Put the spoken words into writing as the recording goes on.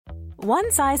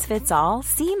One size fits all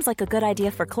seems like a good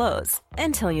idea for clothes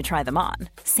until you try them on.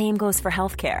 Same goes for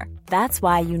healthcare. That's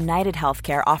why United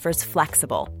Healthcare offers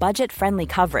flexible, budget-friendly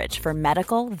coverage for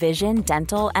medical, vision,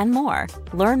 dental, and more.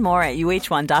 Learn more at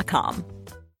uh1.com.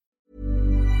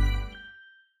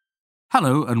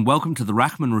 Hello and welcome to the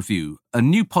Rachman Review, a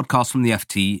new podcast from the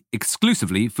FT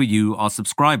exclusively for you, our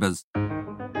subscribers.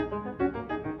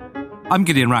 I'm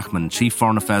Gideon Rachman, Chief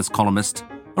Foreign Affairs columnist,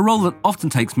 a role that often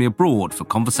takes me abroad for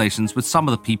conversations with some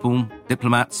of the people,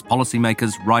 diplomats,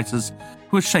 policymakers, writers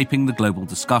who are shaping the global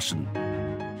discussion.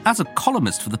 As a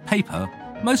columnist for the paper,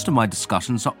 most of my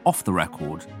discussions are off the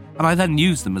record, and I then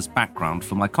use them as background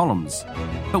for my columns.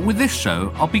 But with this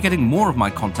show, I'll be getting more of my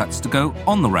contacts to go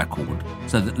on the record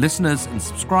so that listeners and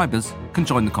subscribers can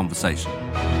join the conversation.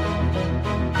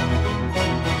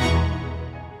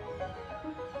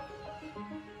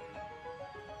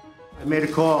 I made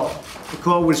a call. The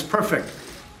call was perfect.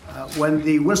 When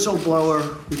the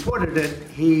whistleblower reported it,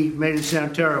 he made it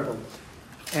sound terrible.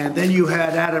 And then you had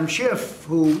Adam Schiff,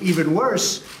 who, even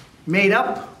worse, made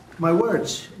up my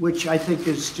words, which I think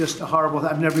is just a horrible.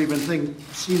 I've never even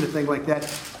seen a thing like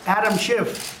that. Adam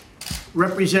Schiff,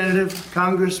 representative,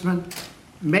 congressman,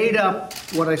 made up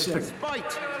what I said.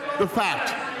 Despite the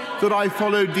fact that I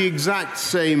followed the exact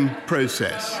same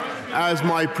process as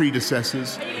my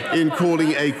predecessors in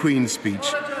calling a Queen's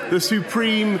speech, the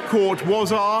Supreme Court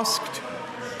was asked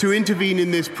to intervene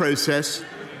in this process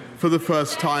for the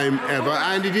first time ever,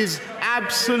 and it is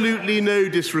absolutely no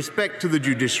disrespect to the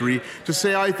judiciary to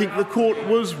say I think the court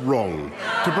was wrong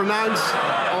to pronounce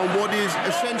on what is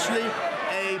essentially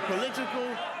a political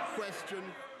question.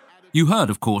 You heard,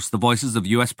 of course, the voices of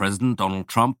US President Donald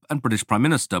Trump and British Prime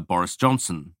Minister Boris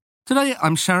Johnson. Today,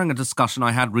 I'm sharing a discussion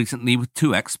I had recently with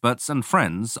two experts and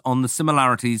friends on the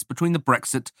similarities between the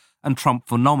Brexit and Trump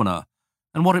phenomena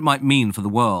and what it might mean for the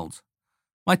world.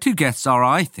 My two guests are,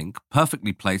 I think,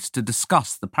 perfectly placed to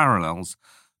discuss the parallels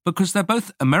because they're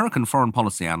both American foreign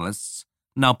policy analysts,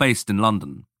 now based in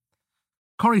London.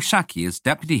 Kori Schake is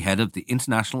deputy head of the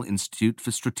International Institute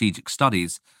for Strategic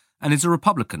Studies and is a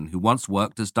Republican who once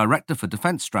worked as director for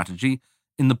defense strategy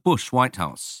in the Bush White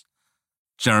House.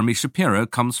 Jeremy Shapiro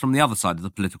comes from the other side of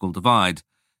the political divide.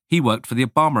 He worked for the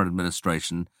Obama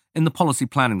administration in the policy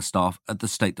planning staff at the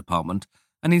State Department,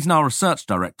 and he's now research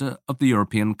director of the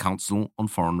European Council on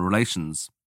Foreign Relations.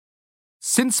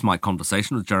 Since my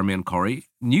conversation with Jeremy and Kori,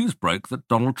 news broke that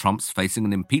Donald Trump's facing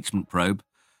an impeachment probe,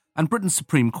 and Britain's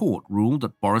Supreme Court ruled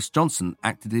that Boris Johnson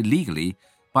acted illegally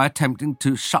by attempting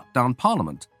to shut down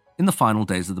Parliament in the final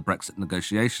days of the Brexit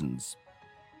negotiations.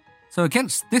 So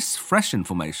against this fresh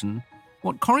information,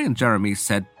 what Kori and Jeremy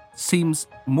said seems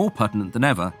more pertinent than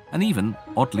ever and even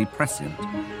oddly prescient.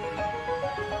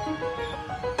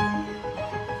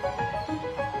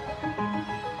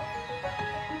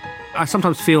 I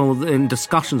sometimes feel in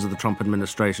discussions of the Trump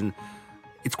administration,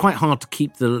 it's quite hard to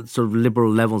keep the sort of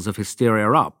liberal levels of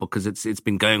hysteria up because it's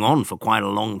been going on for quite a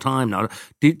long time now.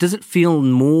 Does it feel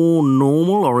more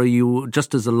normal, or are you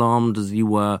just as alarmed as you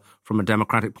were from a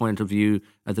Democratic point of view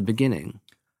at the beginning?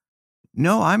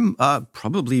 No, I'm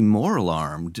probably more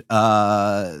alarmed.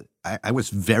 I was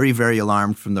very, very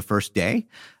alarmed from the first day,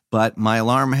 but my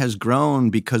alarm has grown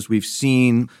because we've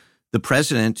seen the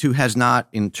president, who has not,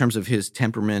 in terms of his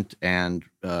temperament and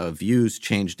views,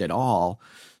 changed at all,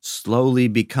 slowly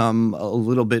become a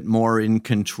little bit more in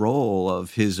control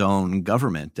of his own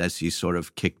government as he sort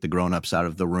of kicked the grown-ups out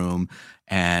of the room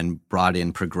and brought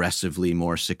in progressively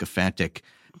more sycophantic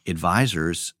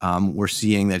advisors. We're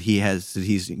seeing that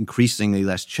he's increasingly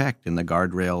less checked and the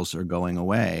guardrails are going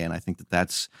away. And I think that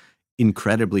that's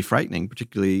incredibly frightening,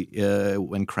 particularly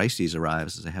when crises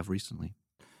arise, as they have recently.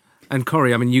 And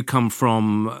Kori, I mean, you come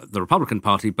from the Republican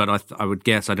Party, but I would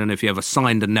guess, I don't know if you ever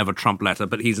signed a Never Trump letter,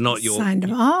 but he's not your... Signed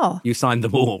them all. You signed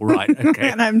them all, right. Okay.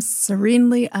 And I'm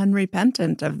serenely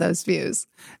unrepentant of those views.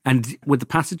 And with the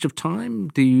passage of time,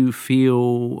 do you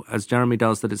feel, as Jeremy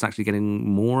does, that it's actually getting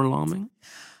more alarming?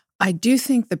 I do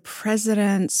think the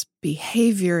president's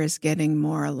behavior is getting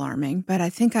more alarming, but I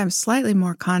think I'm slightly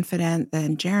more confident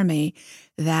than Jeremy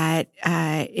that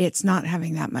it's not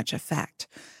having that much effect.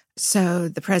 So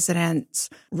the president's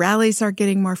rallies are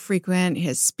getting more frequent.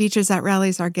 His speeches at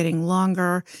rallies are getting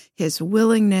longer. His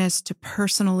willingness to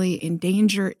personally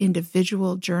endanger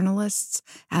individual journalists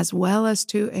as well as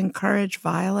to encourage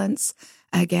violence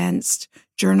against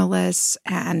journalists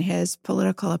and his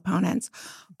political opponents.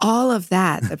 All of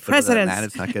that, the president,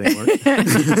 it's not getting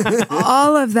worse.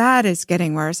 all of that is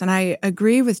getting worse. And I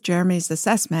agree with Jeremy's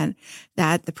assessment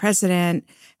that the president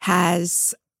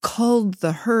has culled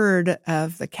the herd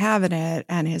of the cabinet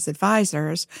and his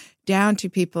advisors down to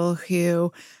people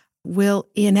who will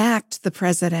enact the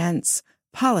president's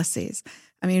policies.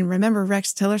 I mean, remember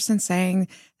Rex Tillerson saying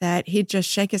that he'd just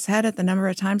shake his head at the number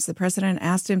of times the president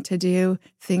asked him to do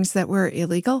things that were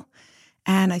illegal?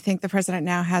 And I think the president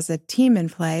now has a team in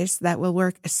place that will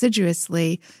work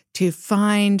assiduously to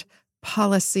find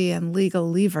policy and legal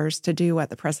levers to do what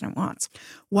the president wants.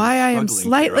 Why I am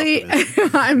slightly,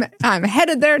 I'm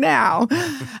headed there now.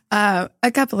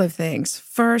 A couple of things.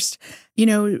 First,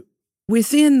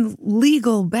 within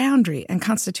legal boundary and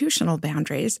constitutional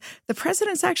boundaries, the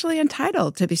president's actually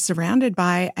entitled to be surrounded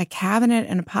by a cabinet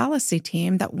and a policy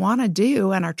team that want to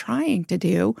do and are trying to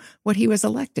do what he was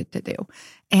elected to do.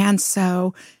 And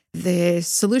so the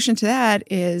solution to that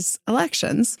is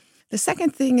elections. The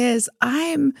second thing is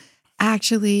I'm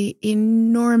actually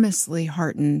enormously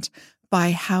heartened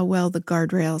by how well the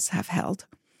guardrails have held.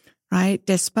 Right?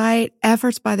 Despite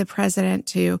efforts by the president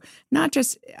to not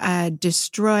just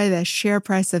destroy the share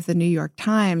price of the New York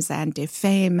Times and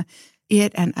defame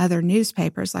it and other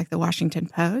newspapers like the Washington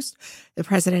Post, the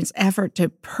president's effort to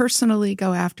personally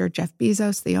go after Jeff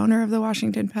Bezos, the owner of the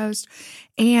Washington Post,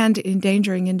 and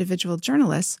endangering individual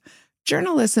journalists,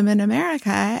 journalism in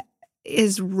America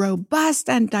is robust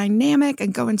and dynamic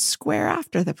and going square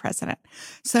after the president.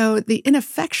 So the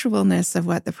ineffectualness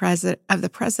of the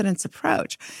president's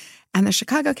approach. And the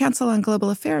Chicago Council on Global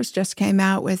Affairs just came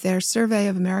out with their survey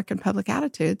of American public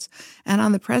attitudes. And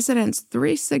on the president's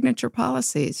 3 signature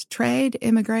policies, trade,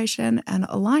 immigration, and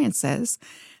alliances,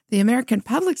 the American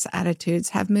public's attitudes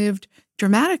have moved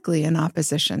dramatically in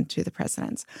opposition to the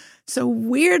president's. So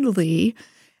weirdly,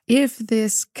 if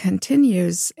this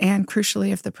continues, and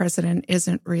crucially, if the president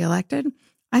isn't reelected,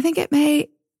 I think it may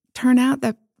turn out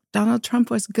that Donald Trump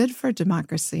was good for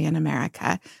democracy in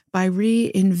America by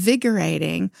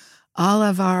reinvigorating all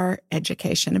of our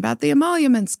education about the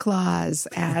Emoluments Clause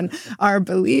and our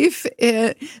belief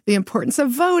in the importance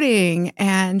of voting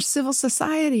and civil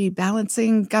society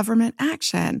balancing government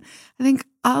action. I think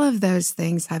all of those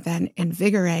things have been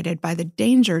invigorated by the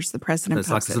dangers the president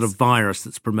poses. It's like a sort of virus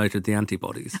that's promoted the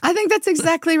antibodies. I think that's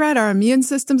exactly right. Our immune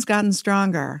system's gotten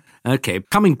stronger. Okay,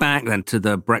 coming back then to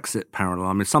the Brexit parallel,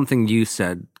 I mean, something you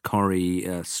said, Corey,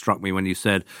 struck me when you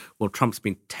said, well, Trump's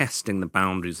been testing the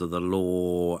boundaries of the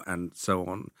law and so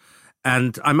on.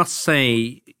 And I must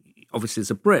say, obviously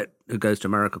as a Brit who goes to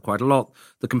America quite a lot,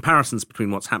 the comparisons between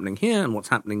what's happening here and what's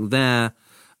happening there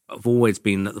have always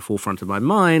been at the forefront of my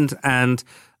mind. And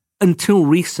until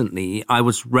recently, I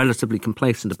was relatively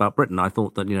complacent about Britain. I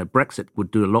thought that, Brexit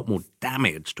would do a lot more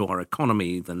damage to our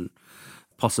economy than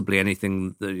possibly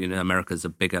anything that, America's a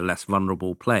bigger, less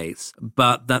vulnerable place.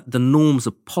 But that the norms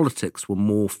of politics were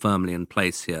more firmly in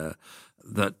place here,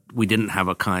 that we didn't have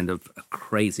a kind of a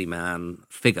crazy man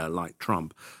figure like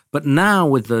Trump. But now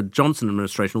with the Johnson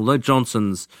administration, although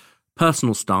Johnson's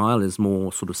personal style is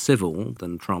more sort of civil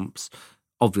than Trump's,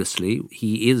 obviously,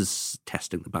 he is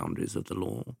testing the boundaries of the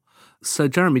law. So,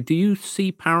 Jeremy, do you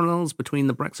see parallels between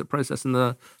the Brexit process and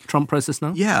the Trump process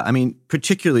now? Yeah, I mean,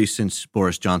 particularly since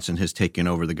Boris Johnson has taken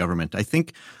over the government. I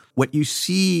think what you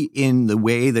see in the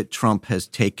way that Trump has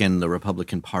taken the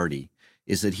Republican Party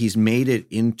is that he's made it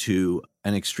into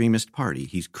an extremist party.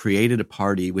 He's created a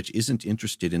party which isn't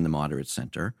interested in the moderate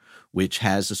center, which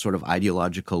has a sort of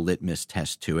ideological litmus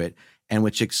test to it, and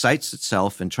which excites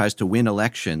itself and tries to win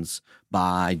elections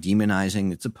by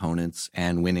demonizing its opponents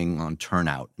and winning on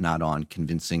turnout, not on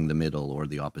convincing the middle or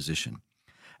the opposition.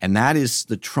 And that is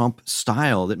the Trump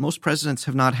style that most presidents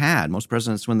have not had. Most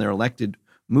presidents, when they're elected,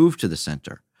 move to the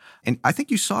center. And I think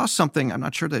you saw something, I'm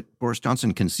not sure that Boris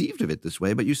Johnson conceived of it this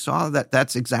way, but you saw that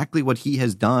that's exactly what he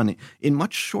has done in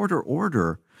much shorter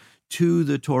order to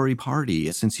the Tory party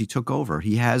since he took over.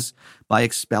 He has, by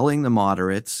expelling the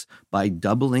moderates, by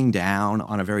doubling down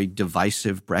on a very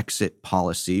divisive Brexit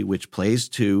policy, which plays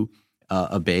to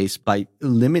a base, by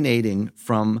eliminating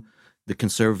from the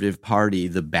Conservative Party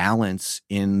the balance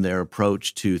in their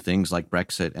approach to things like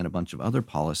Brexit and a bunch of other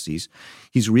policies,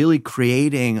 he's really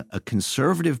creating a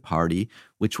Conservative Party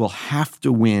which will have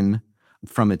to win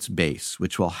from its base,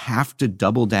 which will have to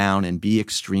double down and be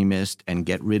extremist and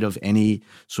get rid of any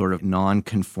sort of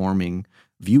non-conforming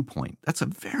viewpoint. That's a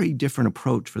very different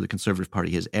approach for the Conservative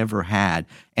Party has ever had,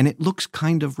 and it looks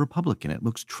kind of Republican. It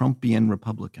looks Trumpian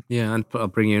Republican. Yeah, and I'll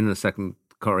bring you in a second,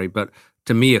 Corey, but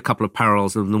to me, a couple of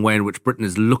parallels in the way in which Britain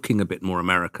is looking a bit more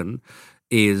American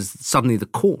is suddenly the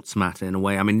courts matter in a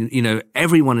way. I mean,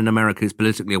 everyone in America who's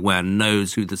politically aware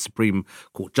knows who the Supreme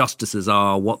Court justices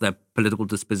are, what their political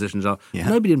dispositions are. Yeah.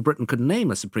 Nobody in Britain could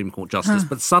name a Supreme Court justice,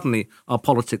 but suddenly our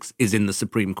politics is in the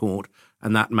Supreme Court,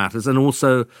 and that matters. And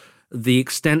also, the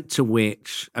extent to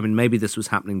which, I mean, maybe this was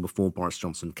happening before Boris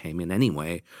Johnson came in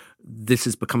anyway, this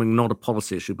is becoming not a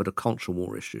policy issue, but a culture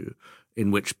war issue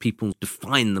in which people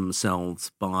define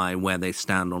themselves by where they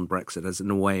stand on Brexit, as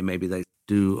in a way maybe they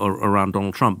do around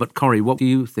Donald Trump. But Corey, what do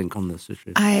you think on this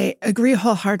issue? I agree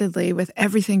wholeheartedly with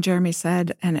everything Jeremy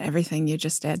said and everything you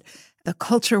just did. The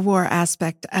culture war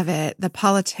aspect of it, the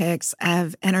politics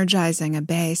of energizing a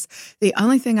base. The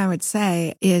only thing I would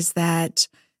say is that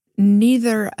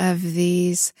neither of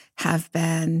these have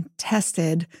been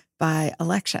tested by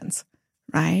elections,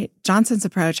 right? Johnson's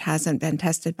approach hasn't been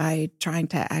tested by trying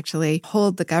to actually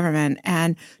hold the government,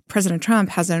 and President Trump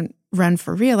hasn't run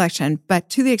for re-election. But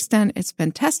to the extent it's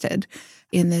been tested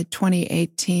in the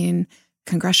 2018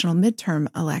 congressional midterm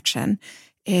election,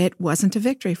 it wasn't a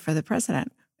victory for the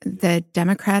president. The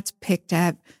Democrats picked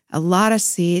up a lot of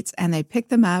seats, and they picked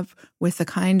them up with the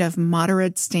kind of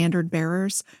moderate standard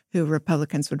bearers who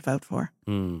Republicans would vote for.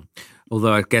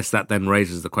 Although I guess that then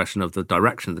raises the question of the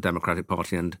direction of the Democratic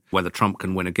Party and whether Trump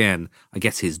can win again. I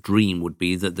guess his dream would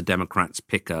be that the Democrats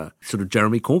pick a sort of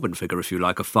Jeremy Corbyn figure, if you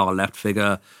like, a far-left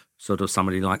figure, sort of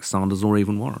somebody like Sanders or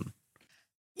even Warren.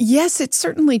 Yes, it's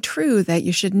certainly true that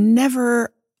you should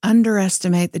never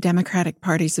underestimate the Democratic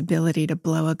Party's ability to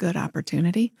blow a good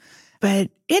opportunity,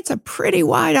 but it's a pretty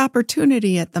wide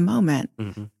opportunity at the moment.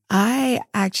 Mm-hmm. I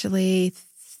actually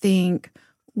think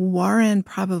Warren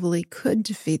probably could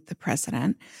defeat the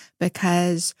president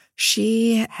because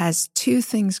she has two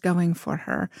things going for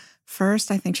her.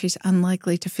 First, I think she's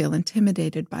unlikely to feel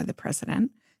intimidated by the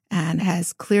president and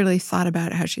has clearly thought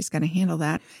about how she's going to handle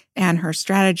that. And her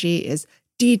strategy is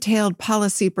detailed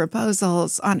policy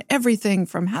proposals on everything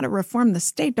from how to reform the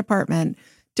State Department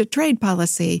to trade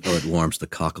policy. Oh, it warms the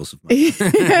cockles of my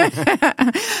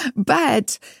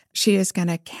But she is going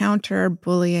to counter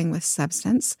bullying with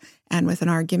substance and with an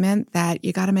argument that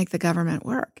you got to make the government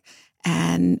work.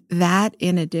 And that,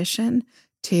 in addition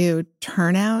to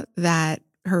turnout that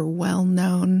her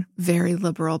well-known, very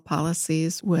liberal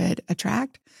policies would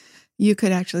attract, you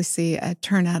could actually see a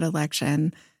turnout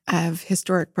election of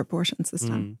historic proportions this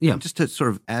time. Yeah, just to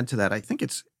sort of add to that, I think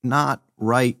it's not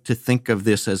right to think of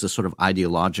this as a sort of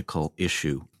ideological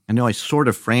issue. I know I sort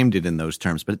of framed it in those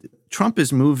terms, but Trump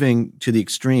is moving to the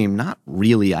extreme, not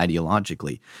really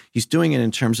ideologically. He's doing it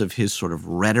in terms of his sort of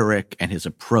rhetoric and his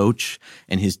approach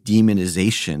and his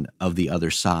demonization of the other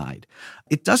side.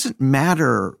 It doesn't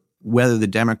matter whether the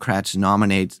Democrats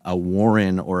nominate a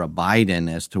Warren or a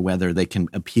Biden as to whether they can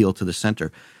appeal to the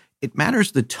center. It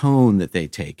matters the tone that they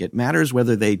take. It matters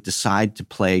whether they decide to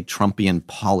play Trumpian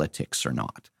politics or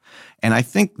not. And I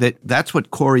think that that's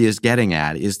what Corey is getting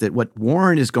at, is that what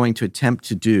Warren is going to attempt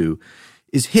to do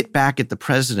is hit back at the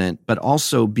president, but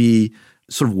also be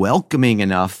sort of welcoming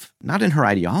enough, not in her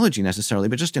ideology necessarily,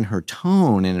 but just in her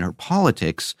tone and in her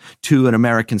politics, to an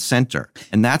American center.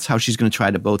 And that's how she's going to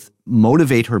try to both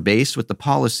motivate her base with the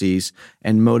policies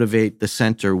and motivate the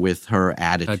center with her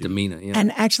attitude. Her demeanor, yeah.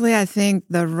 And actually, I think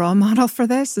the role model for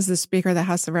this is the Speaker of the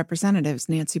House of Representatives,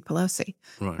 Nancy Pelosi.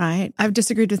 Right? I've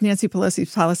disagreed with Nancy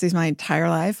Pelosi's policies my entire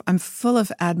life. I'm full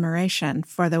of admiration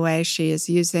for the way she is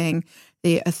using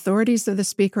the authorities of the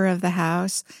Speaker of the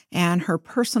House and her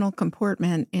personal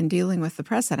comportment in dealing with the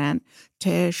president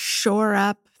to shore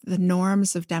up the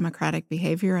norms of democratic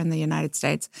behavior in the United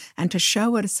States and to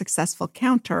show what a successful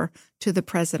counter to the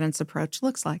president's approach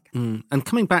looks like. And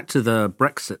coming back to the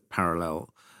Brexit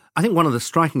parallel, I think one of the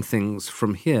striking things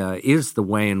from here is the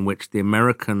way in which the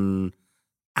American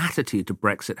attitude to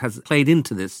Brexit has played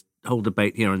into this whole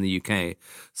debate here in the UK.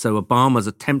 So Obama's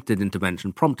attempted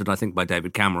intervention, prompted, I think, by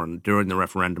David Cameron during the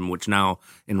referendum, which now,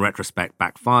 in retrospect,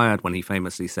 backfired when he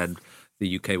famously said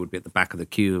the UK would be at the back of the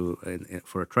queue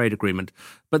for a trade agreement.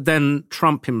 But then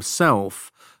Trump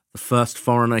himself, the first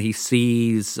foreigner he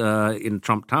sees in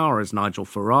Trump Tower is Nigel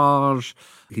Farage.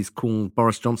 He's called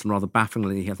Boris Johnson rather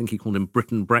bafflingly. I think he called him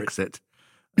Britain Brexit.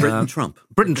 Britain Trump.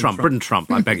 Britain Trump.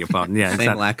 I beg your pardon. Yeah,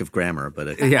 same lack of grammar, but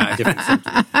a different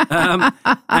subject.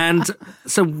 And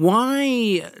so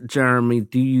why, Jeremy,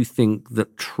 do you think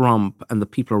that Trump and the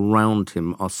people around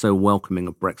him are so welcoming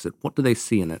of Brexit? What do they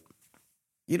see in it?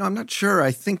 You know, I'm not sure.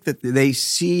 I think that they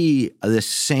see the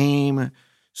same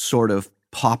sort of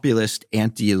populist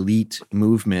anti-elite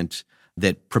movement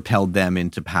that propelled them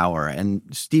into power. And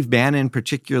Steve Bannon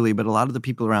particularly, but a lot of the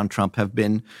people around Trump have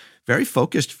been very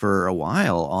focused for a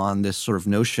while on this sort of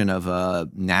notion of a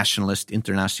nationalist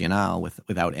international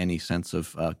without any sense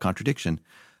of contradiction.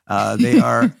 They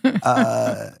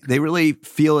really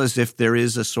feel as if there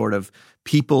is a sort of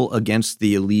people against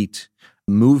the elite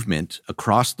movement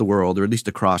across the world, or at least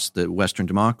across the Western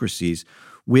democracies,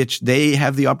 which they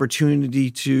have the opportunity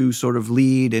to sort of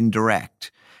lead and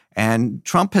direct. And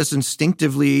Trump has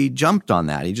instinctively jumped on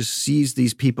that. He just sees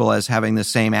these people as having the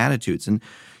same attitudes. And,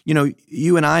 you know,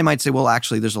 you and I might say, well,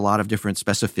 actually, there's a lot of different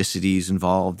specificities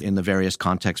involved in the various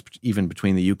contexts, even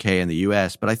between the UK and the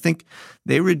US. But I think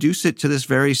they reduce it to this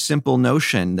very simple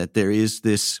notion that there is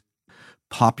this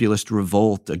populist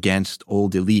revolt against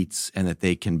old elites and that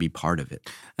they can be part of it.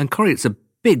 And Corey, it's a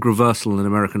big reversal in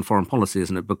American foreign policy,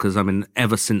 isn't it? Because, I mean,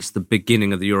 ever since the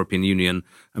beginning of the European Union,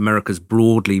 America's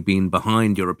broadly been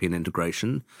behind European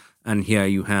integration. And here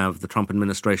you have the Trump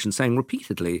administration saying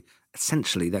repeatedly,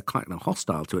 essentially, they're kind of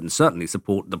hostile to it and certainly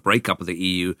support the breakup of the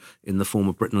EU in the form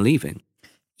of Britain leaving.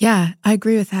 Yeah, I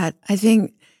agree with that. I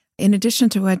think, in addition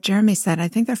to what Jeremy said, I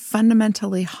think they're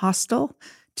fundamentally hostile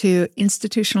to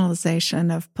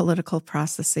institutionalization of political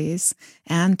processes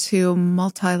and to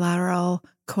multilateral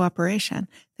cooperation.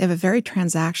 They have a very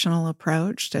transactional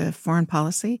approach to foreign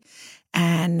policy,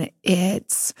 and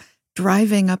it's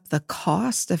driving up the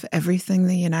cost of everything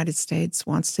the United States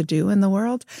wants to do in the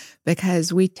world,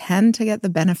 because we tend to get the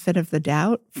benefit of the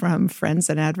doubt from friends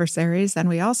and adversaries, and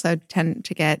we also tend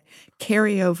to get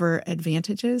carryover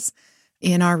advantages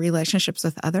in our relationships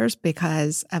with others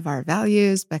because of our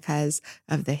values, because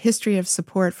of the history of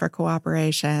support for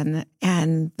cooperation,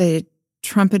 and the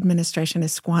Trump administration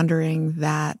is squandering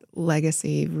that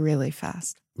legacy really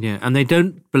fast. Yeah, and they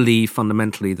don't believe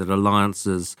fundamentally that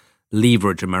alliances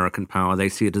leverage American power. They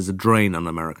see it as a drain on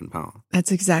American power.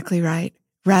 That's exactly right.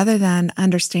 Rather than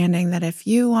understanding that if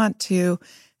you want to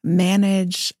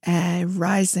manage a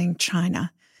rising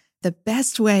China, the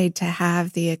best way to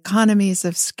have the economies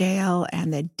of scale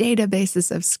and the databases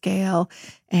of scale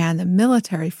and the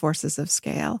military forces of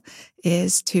scale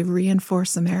is to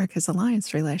reinforce America's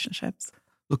alliance relationships.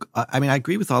 Look, I mean, I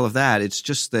agree with all of that. It's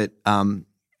just that, and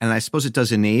I suppose it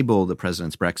does enable the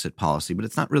president's Brexit policy, but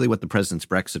it's not really what the president's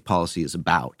Brexit policy is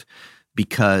about,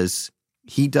 because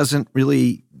he doesn't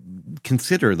really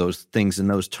consider those things in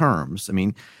those terms. I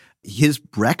mean, his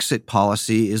Brexit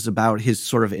policy is about his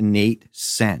sort of innate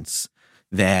sense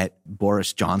that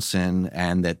Boris Johnson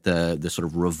and that the sort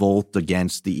of revolt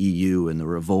against the EU and the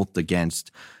revolt against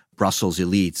Brussels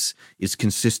elites is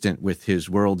consistent with his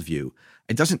worldview.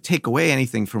 It doesn't take away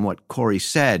anything from what Corey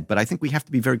said, but I think we have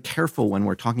to be very careful when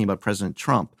we're talking about President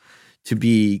Trump to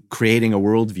be creating a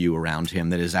worldview around him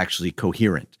that is actually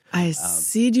coherent. I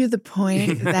cede you the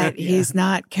point that he's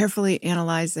not carefully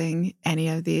analyzing any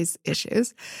of these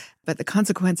issues, but the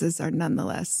consequences are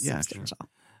nonetheless substantial. Sure.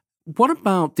 What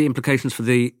about the implications for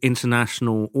the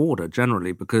international order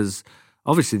generally? Because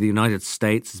obviously the United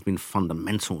States has been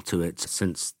fundamental to it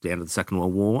since the end of the Second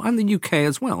World War, and the UK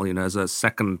as well, you know, as a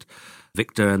second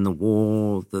victor in the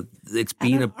war. It's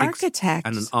been an architect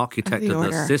of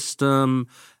the system,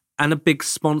 and a big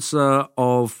sponsor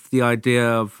of the idea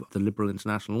of the liberal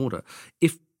international order.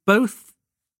 If both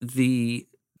the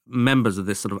members of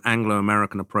this sort of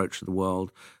Anglo-American approach to the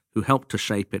world who helped to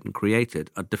shape it and create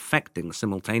it are defecting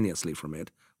simultaneously from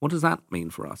it, what does that mean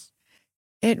for us?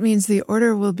 It means the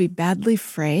order will be badly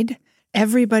frayed.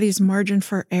 Everybody's margin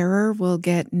for error will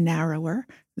get narrower.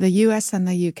 The U.S. and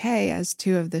the U.K., as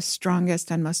two of the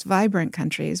strongest and most vibrant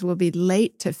countries, will be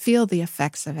late to feel the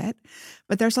effects of it.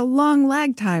 But there's a long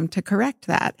lag time to correct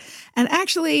that. And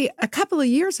actually, a couple of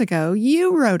years ago,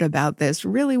 you wrote about this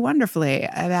really wonderfully,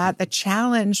 about the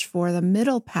challenge for the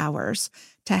middle powers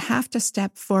to have to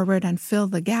step forward and fill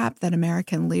the gap that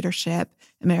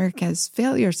America's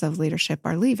failures of leadership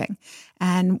are leaving.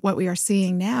 And what we are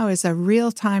seeing now is a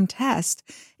real-time test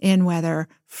in whether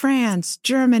France,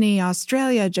 Germany,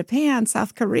 Australia, Japan,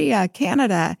 South Korea,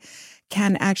 Canada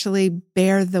can actually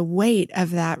bear the weight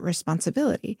of that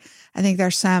responsibility. I think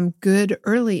there's some good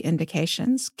early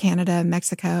indications. Canada,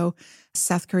 Mexico,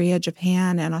 South Korea,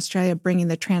 Japan, and Australia bringing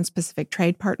the Trans-Pacific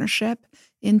Trade Partnership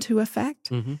into effect.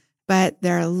 Mm-hmm. But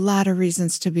there are a lot of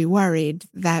reasons to be worried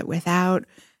that without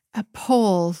a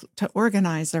pole to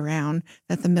organize around,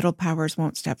 that the middle powers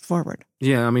won't step forward.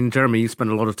 Yeah, I mean, Jeremy, you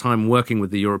spent a lot of time working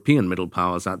with the European middle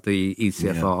powers at the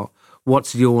ECFR. Yeah.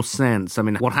 What's your sense? I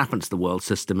mean, what happens to the world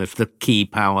system if the key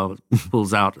power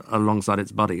pulls out alongside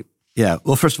its buddy? Yeah.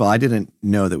 Well, first of all, I didn't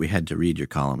know that we had to read your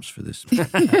columns for this.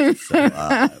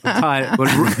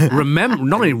 Remember,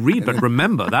 not only read, but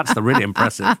remember. That's the really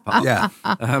impressive part.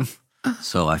 Yeah.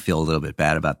 So I feel a little bit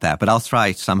bad about that, but I'll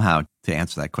try somehow to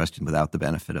answer that question without the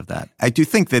benefit of that. I do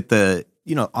think that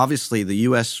obviously the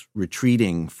U.S.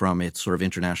 retreating from its sort of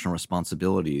international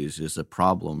responsibilities is a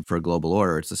problem for a global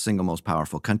order. It's the single most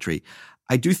powerful country.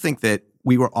 I do think that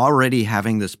we were already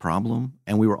having this problem,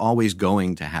 and we were always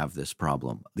going to have this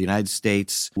problem. The United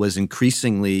States was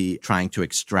increasingly trying to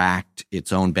extract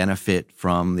its own benefit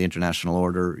from the international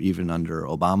order, even under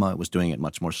Obama. It was doing it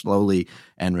much more slowly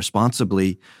and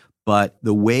responsibly. But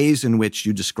the ways in which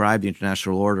you describe the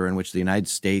international order, in which the United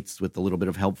States, with a little bit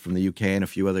of help from the UK and a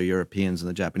few other Europeans and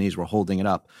the Japanese, were holding it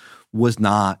up, was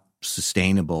not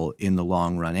sustainable in the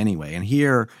long run anyway. And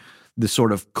here, the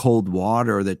sort of cold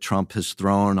water that Trump has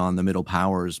thrown on the middle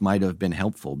powers might have been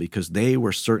helpful, because they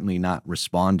were certainly not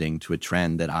responding to a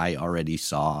trend that I already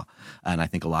saw, and I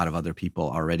think a lot of other people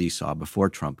already saw before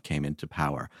Trump came into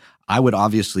power. I would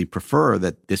obviously prefer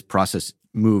that this process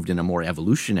moved in a more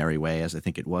evolutionary way, as I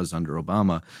think it was under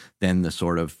Obama, than the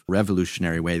sort of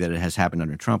revolutionary way that it has happened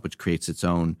under Trump, which creates its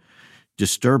own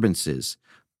disturbances.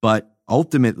 But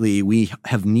ultimately, we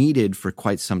have needed for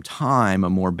quite some time a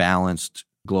more balanced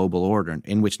global order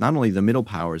in which not only the middle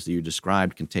powers that you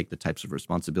described can take the types of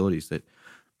responsibilities that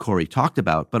Corey talked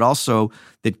about, but also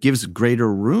that gives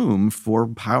greater room for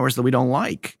powers that we don't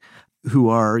like, who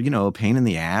are, a pain in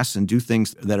the ass and do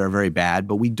things that are very bad,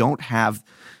 but we don't have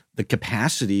the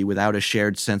capacity without a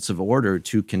shared sense of order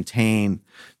to contain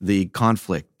the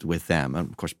conflict with them. And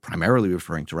of course, primarily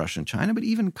referring to Russia and China, but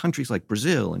even countries like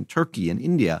Brazil and Turkey and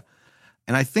India.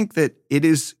 And I think that it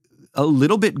is a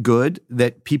little bit good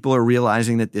that people are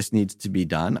realizing that this needs to be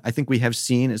done. I think we have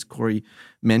seen, as Corey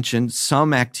mentioned,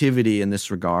 some activity in this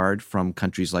regard from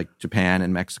countries like Japan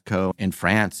and Mexico and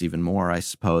France even more, I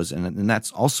suppose. And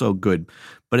that's also good.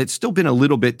 But it's still been a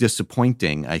little bit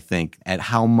disappointing, I think, at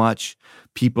how much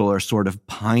people are sort of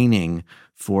pining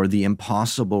for the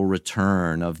impossible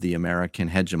return of the American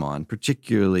hegemon,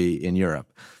 particularly in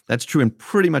Europe. That's true in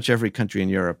pretty much every country in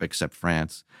Europe except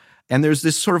France. And there's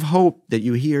this sort of hope that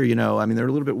you hear, they're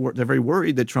a little bit, they're very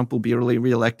worried that Trump will be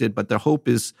reelected, but their hope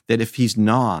is that if he's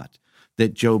not,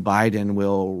 that Joe Biden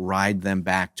will ride them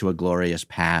back to a glorious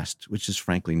past, which is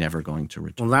frankly never going to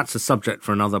return. Well, that's a subject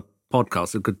for another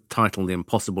podcast. It could title The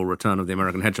Impossible Return of the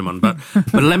American Hegemon.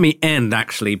 But let me end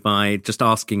actually by just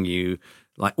asking you,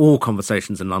 like all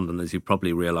conversations in London, as you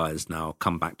probably realize now,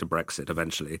 come back to Brexit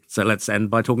eventually. So let's end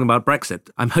by talking about Brexit.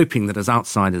 I'm hoping that as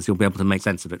outsiders, you'll be able to make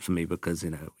sense of it for me because,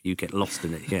 you get lost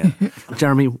in it here.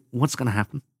 Jeremy, what's going to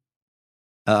happen?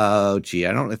 Oh, gee,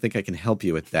 I don't think I can help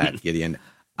you with that, Gideon.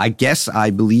 I guess I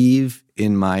believe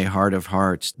in my heart of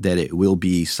hearts that it will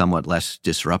be somewhat less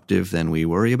disruptive than we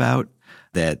worry about,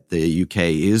 that the UK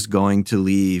is going to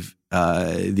leave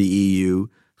the EU,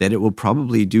 that it will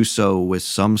probably do so with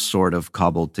some sort of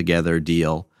cobbled together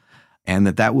deal, and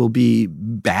that will be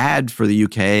bad for the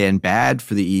UK and bad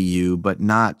for the EU, but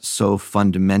not so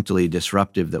fundamentally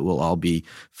disruptive that we'll all be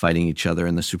fighting each other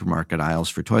in the supermarket aisles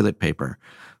for toilet paper.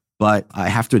 But I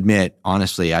have to admit,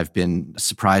 honestly, I've been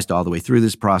surprised all the way through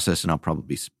this process, and I'll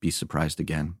probably be surprised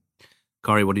again.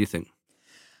 Corey, what do you think?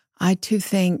 I too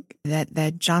think that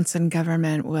the Johnson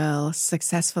government will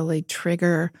successfully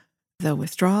trigger the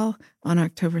withdrawal on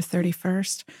October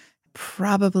 31st,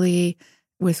 probably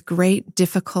with great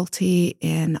difficulty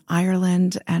in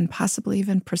Ireland and possibly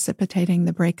even precipitating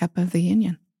the breakup of the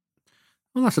Union.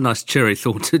 Well, that's a nice cheery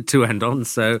thought to end on.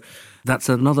 So that's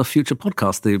another future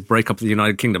podcast, the breakup of the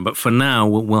United Kingdom. But for now,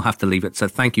 we'll have to leave it. So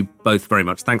thank you both very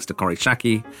much. Thanks to Corey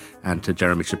Shaki and to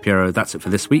Jeremy Shapiro. That's it for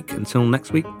this week. Until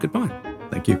next week, goodbye.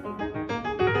 Thank you.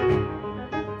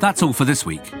 That's all for this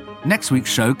week. Next week's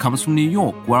show comes from New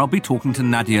York, where I'll be talking to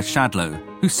Nadia Shadlow,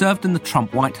 who served in the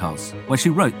Trump White House, where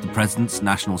she wrote the president's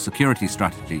national security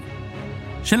strategy.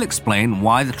 She'll explain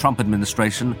why the Trump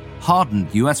administration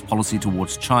hardened US policy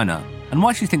towards China and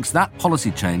why she thinks that policy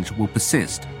change will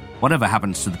persist, whatever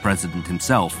happens to the president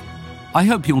himself. I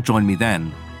hope you'll join me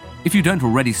then. If you don't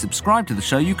already subscribe to the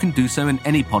show, you can do so in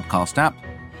any podcast app.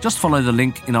 Just follow the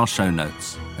link in our show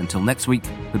notes. Until next week,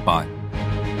 goodbye.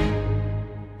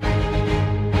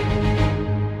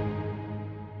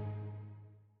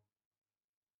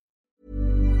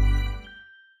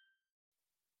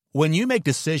 When you make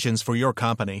decisions for your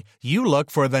company, you look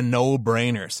for the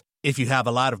no-brainers. If you have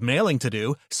a lot of mailing to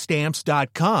do,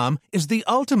 Stamps.com is the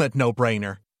ultimate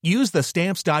no-brainer. Use the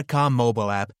Stamps.com mobile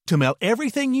app to mail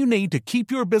everything you need to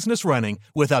keep your business running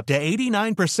with up to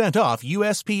 89% off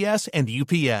USPS and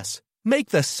UPS. Make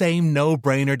the same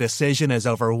no-brainer decision as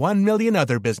over 1 million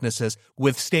other businesses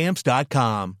with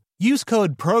Stamps.com. Use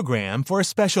code PROGRAM for a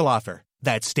special offer.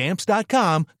 That's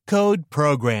Stamps.com, code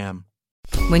PROGRAM.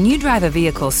 When you drive a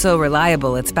vehicle so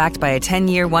reliable it's backed by a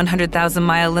 10-year,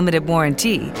 100,000-mile limited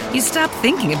warranty, you stop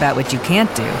thinking about what you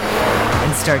can't do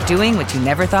and start doing what you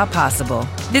never thought possible.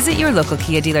 Visit your local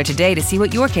Kia dealer today to see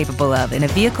what you're capable of in a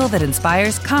vehicle that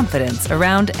inspires confidence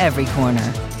around every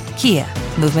corner. Kia,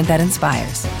 movement that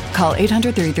inspires. Call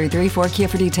 800-333-4KIA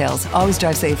for details. Always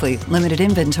drive safely. Limited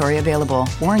inventory available.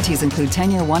 Warranties include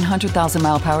 10-year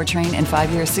 100,000-mile powertrain and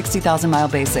 5-year 60,000-mile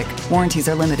basic. Warranties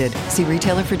are limited. See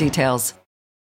retailer for details.